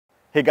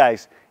Hey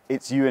guys,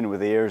 it's Ewan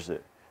with the Air Zoo.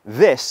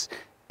 This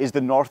is the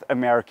North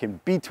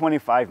American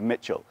B-25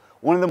 Mitchell,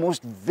 one of the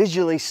most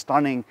visually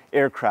stunning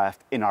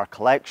aircraft in our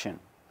collection.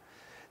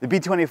 The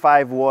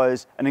B-25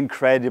 was an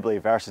incredibly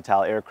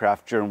versatile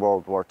aircraft during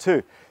World War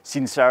II,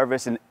 seen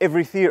service in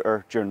every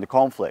theatre during the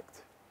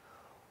conflict.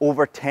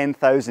 Over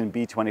 10,000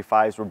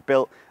 B-25s were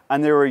built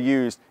and they were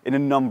used in a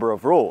number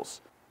of roles.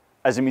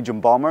 As a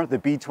medium bomber, the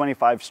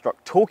B-25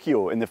 struck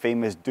Tokyo in the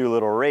famous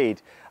Doolittle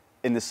raid.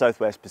 In the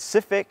Southwest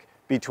Pacific,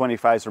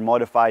 B-25s were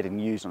modified and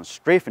used on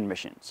strafing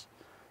missions.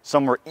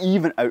 Some were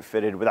even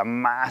outfitted with a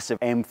massive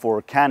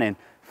M4 cannon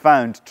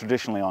found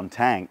traditionally on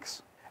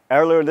tanks.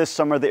 Earlier this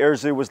summer, the Air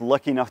Zoo was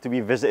lucky enough to be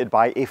visited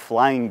by a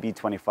flying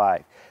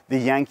B-25, the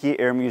Yankee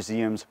Air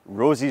Museum's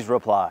Rosie's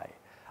Reply.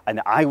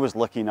 And I was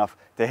lucky enough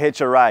to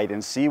hitch a ride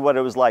and see what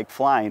it was like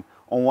flying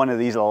on one of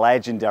these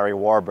legendary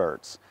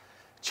warbirds.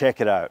 Check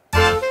it out.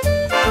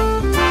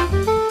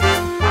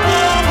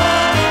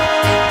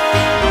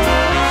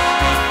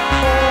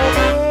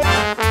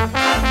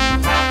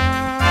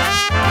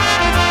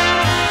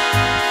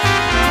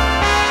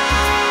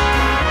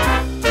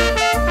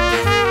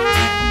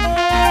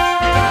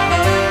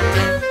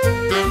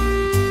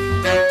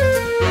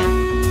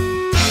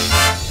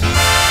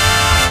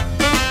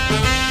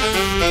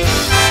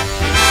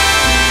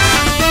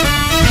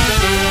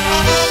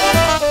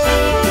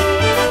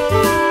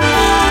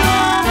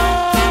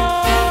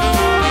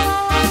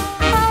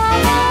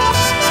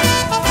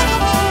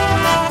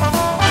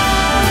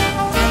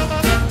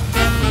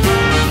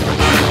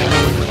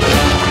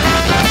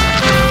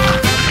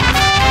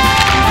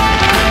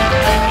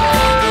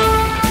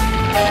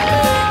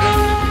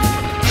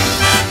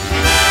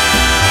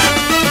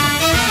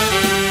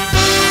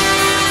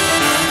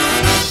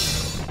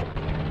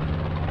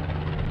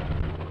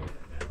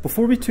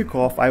 Before we took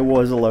off, I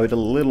was allowed a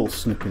little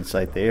snoop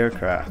inside the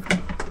aircraft.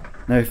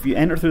 Now, if you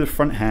enter through the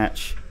front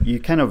hatch, you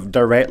kind of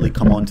directly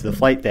come onto the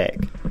flight deck.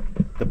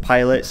 The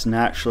pilots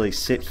naturally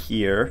sit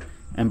here,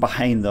 and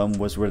behind them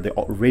was where the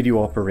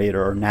radio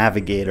operator or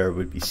navigator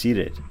would be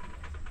seated.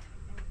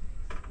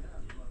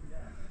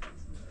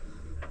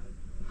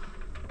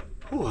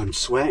 Oh, I'm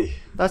sweaty.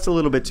 That's a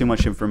little bit too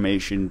much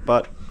information,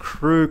 but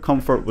crew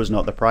comfort was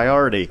not the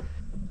priority.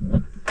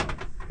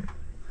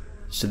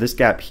 So this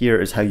gap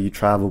here is how you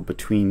travel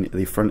between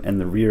the front and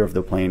the rear of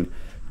the plane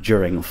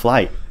during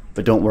flight.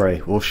 But don't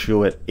worry, we'll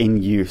show it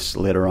in use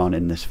later on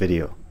in this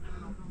video.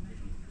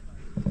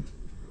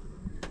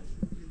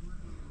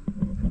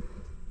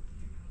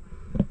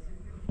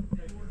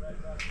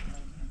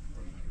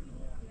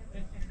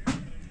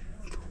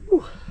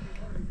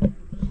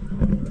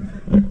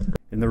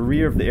 In the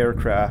rear of the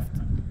aircraft,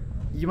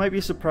 you might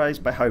be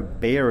surprised by how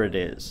bare it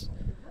is.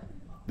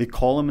 The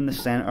column in the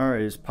center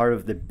is part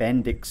of the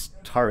Bendix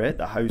turret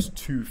that housed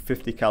two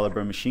 50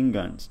 caliber machine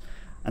guns,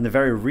 and the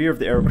very rear of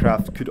the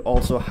aircraft could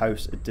also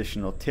house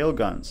additional tail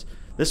guns.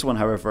 This one,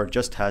 however,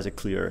 just has a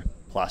clear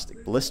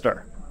plastic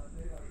blister.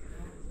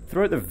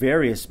 Throughout the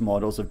various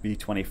models of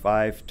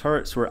B-25,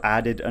 turrets were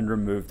added and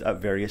removed at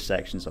various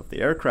sections of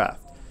the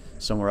aircraft.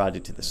 Some were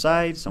added to the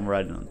side, some were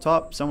added on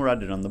top, some were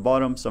added on the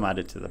bottom, some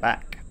added to the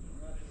back.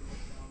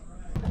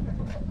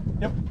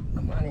 Yep.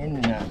 Come on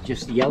in,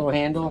 just the yellow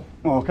handle.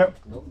 Oh, okay.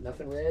 Nope,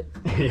 nothing red.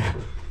 Yeah.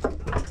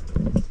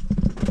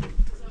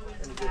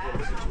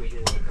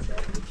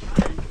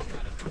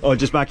 Oh,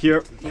 just back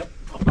here? Yep,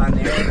 up on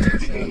there.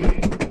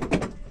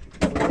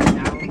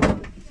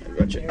 Down.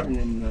 Gotcha. And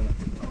then,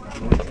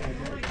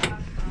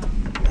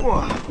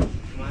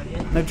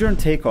 Now during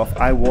takeoff,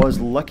 I was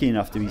lucky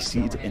enough to be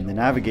seated in the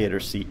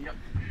navigator's seat.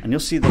 And you'll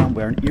see that I'm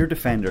wearing ear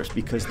defenders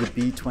because the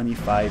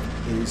B-25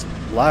 is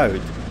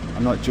loud.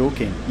 I'm not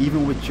joking,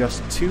 even with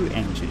just two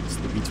engines,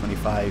 the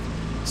B-25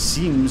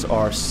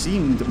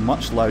 seemed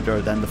much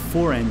louder than the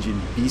four-engine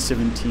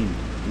B-17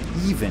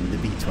 and even the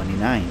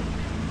B-29.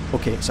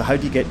 Okay, so how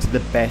do you get to the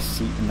best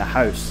seat in the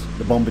house,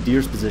 the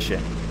bombardier's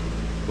position?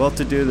 Well,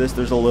 to do this,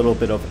 there's a little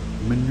bit of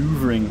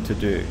maneuvering to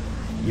do.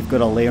 You've got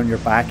to lay on your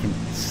back and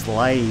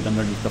slide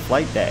underneath the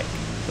flight deck,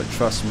 but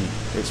trust me,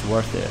 it's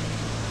worth it.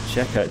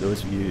 Check out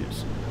those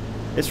views.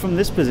 It's from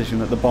this position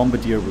that the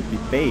bombardier would be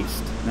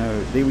based.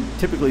 Now, they would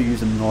typically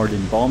use a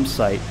Norden bomb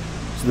sight,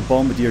 so the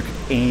bombardier could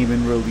aim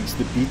and release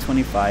the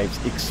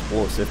B-25's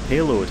explosive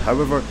payload.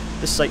 However,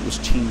 this site was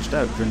changed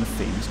out during the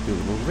famous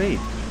Doolittle raid.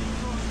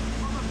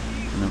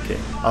 And okay,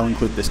 I'll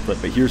include this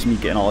clip, but here's me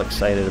getting all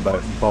excited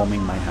about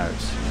bombing my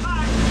house.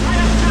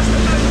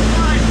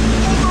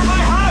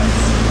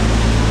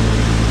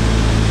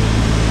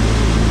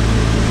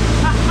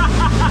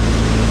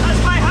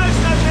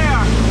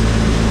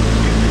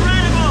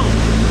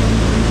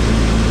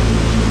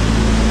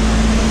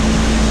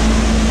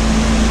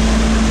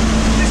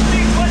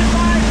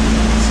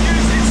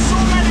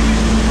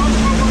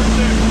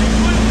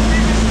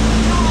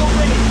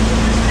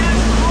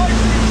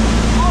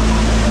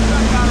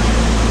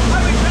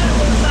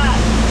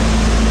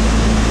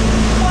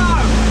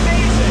 Wow,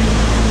 amazing!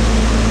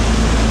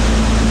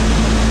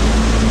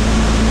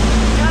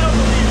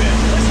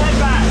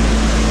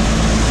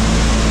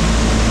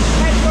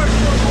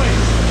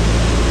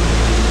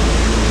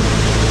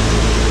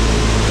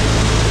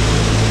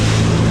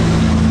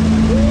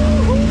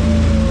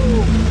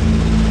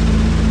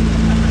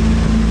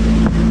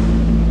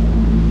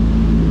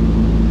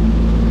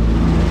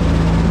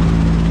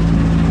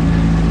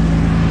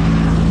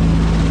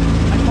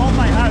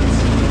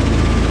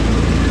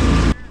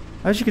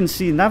 As you can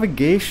see,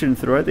 navigation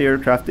throughout the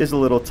aircraft is a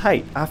little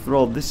tight. After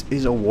all, this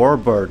is a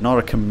warbird, not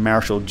a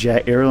commercial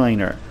jet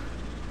airliner.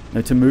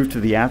 Now, to move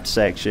to the aft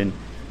section,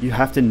 you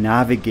have to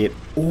navigate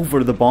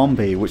over the bomb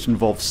bay, which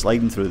involves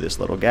sliding through this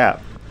little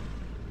gap.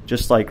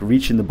 Just like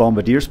reaching the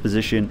bombardier's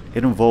position,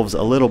 it involves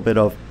a little bit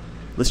of,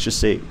 let's just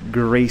say,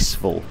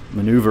 graceful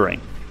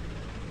maneuvering.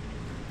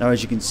 Now,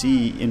 as you can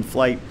see in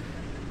flight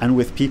and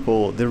with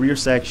people, the rear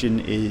section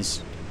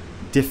is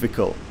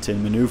difficult to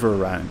maneuver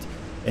around.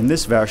 In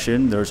this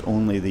version, there's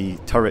only the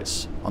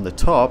turrets on the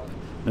top,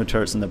 no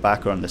turrets in the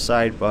back or on the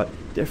side, but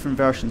different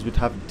versions would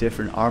have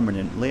different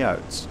armament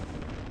layouts.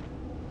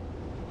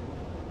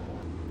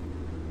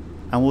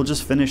 And we'll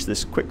just finish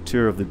this quick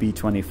tour of the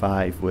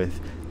B-25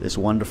 with this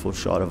wonderful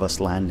shot of us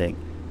landing.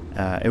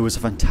 It was a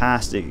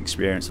fantastic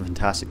experience, a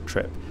fantastic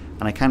trip,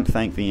 and I can't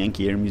thank the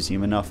Yankee Air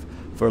Museum enough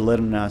for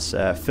letting us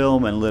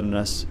film and letting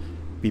us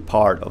be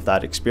part of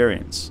that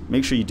experience.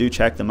 Make sure you do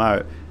check them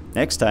out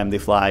next time they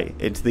fly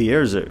into the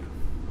Air Zoo.